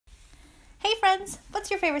friends,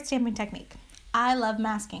 what's your favorite stamping technique? I love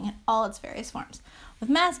masking in all its various forms, with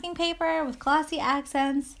masking paper, with glossy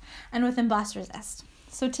accents, and with emboss resist.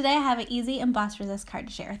 So today I have an easy emboss resist card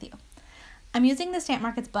to share with you. I'm using the Stamp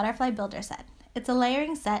Market's Butterfly Builder set. It's a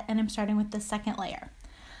layering set and I'm starting with the second layer.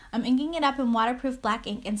 I'm inking it up in waterproof black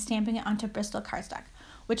ink and stamping it onto Bristol cardstock,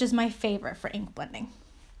 which is my favorite for ink blending.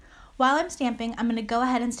 While I'm stamping, I'm going to go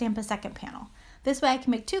ahead and stamp a second panel. This way I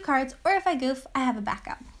can make two cards, or if I goof, I have a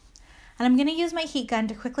backup. And I'm going to use my heat gun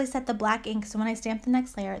to quickly set the black ink so when I stamp the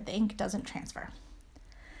next layer, the ink doesn't transfer.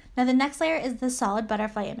 Now the next layer is the solid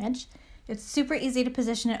butterfly image. It's super easy to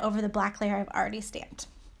position it over the black layer I've already stamped.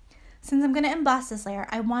 Since I'm going to emboss this layer,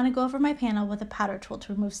 I want to go over my panel with a powder tool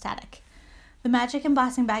to remove static. The Magic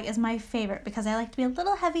embossing bag is my favorite because I like to be a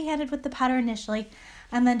little heavy-handed with the powder initially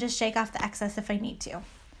and then just shake off the excess if I need to.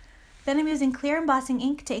 Then I'm using clear embossing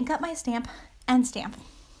ink to ink up my stamp and stamp.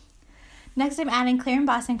 Next I'm adding clear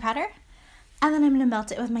embossing powder and then I'm going to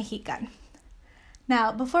melt it with my heat gun.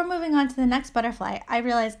 Now, before moving on to the next butterfly, I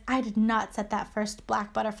realized I did not set that first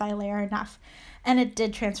black butterfly layer enough, and it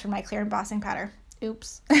did transfer my clear embossing powder.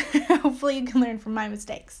 Oops. Hopefully you can learn from my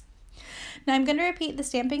mistakes. Now I'm going to repeat the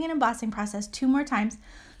stamping and embossing process 2 more times,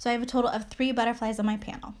 so I have a total of 3 butterflies on my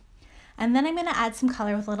panel. And then I'm going to add some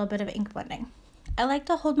color with a little bit of ink blending. I like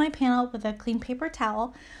to hold my panel with a clean paper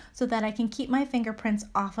towel so that I can keep my fingerprints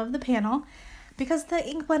off of the panel, because the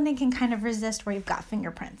ink blending can kind of resist where you've got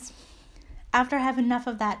fingerprints. After I have enough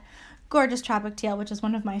of that gorgeous tropic teal, which is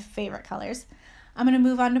one of my favorite colors, I'm going to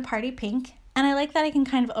move on to party pink, and I like that I can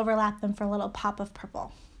kind of overlap them for a little pop of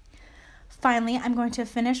purple. Finally, I'm going to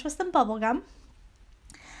finish with some bubble gum,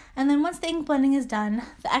 and then once the ink blending is done,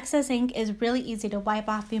 the excess ink is really easy to wipe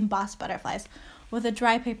off the embossed butterflies with a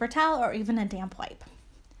dry paper towel or even a damp wipe.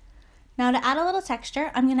 Now to add a little texture,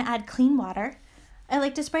 I'm going to add clean water. I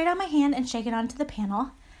like to spray it on my hand and shake it onto the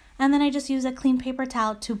panel, and then I just use a clean paper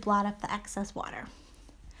towel to blot up the excess water.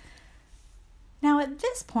 Now at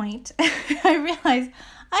this point, I realize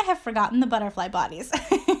I have forgotten the butterfly bodies.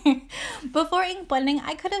 Before ink blending,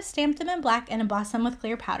 I could have stamped them in black and embossed them with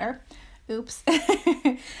clear powder. Oops.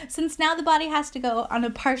 Since now the body has to go on a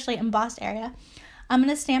partially embossed area, I'm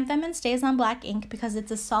going to stamp them in StazOn black ink because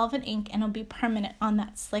it's a solvent ink and it'll be permanent on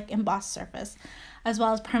that slick embossed surface, as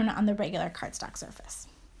well as permanent on the regular cardstock surface.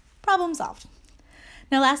 Problem solved.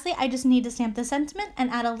 Now lastly, I just need to stamp the sentiment and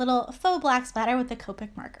add a little faux black splatter with a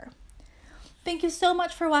Copic marker. Thank you so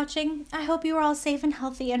much for watching. I hope you are all safe and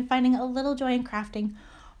healthy and finding a little joy in crafting,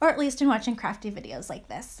 or at least in watching crafty videos like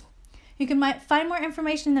this. You can find more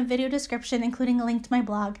information in the video description, including a link to my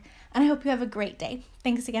blog, and I hope you have a great day.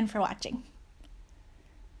 Thanks again for watching.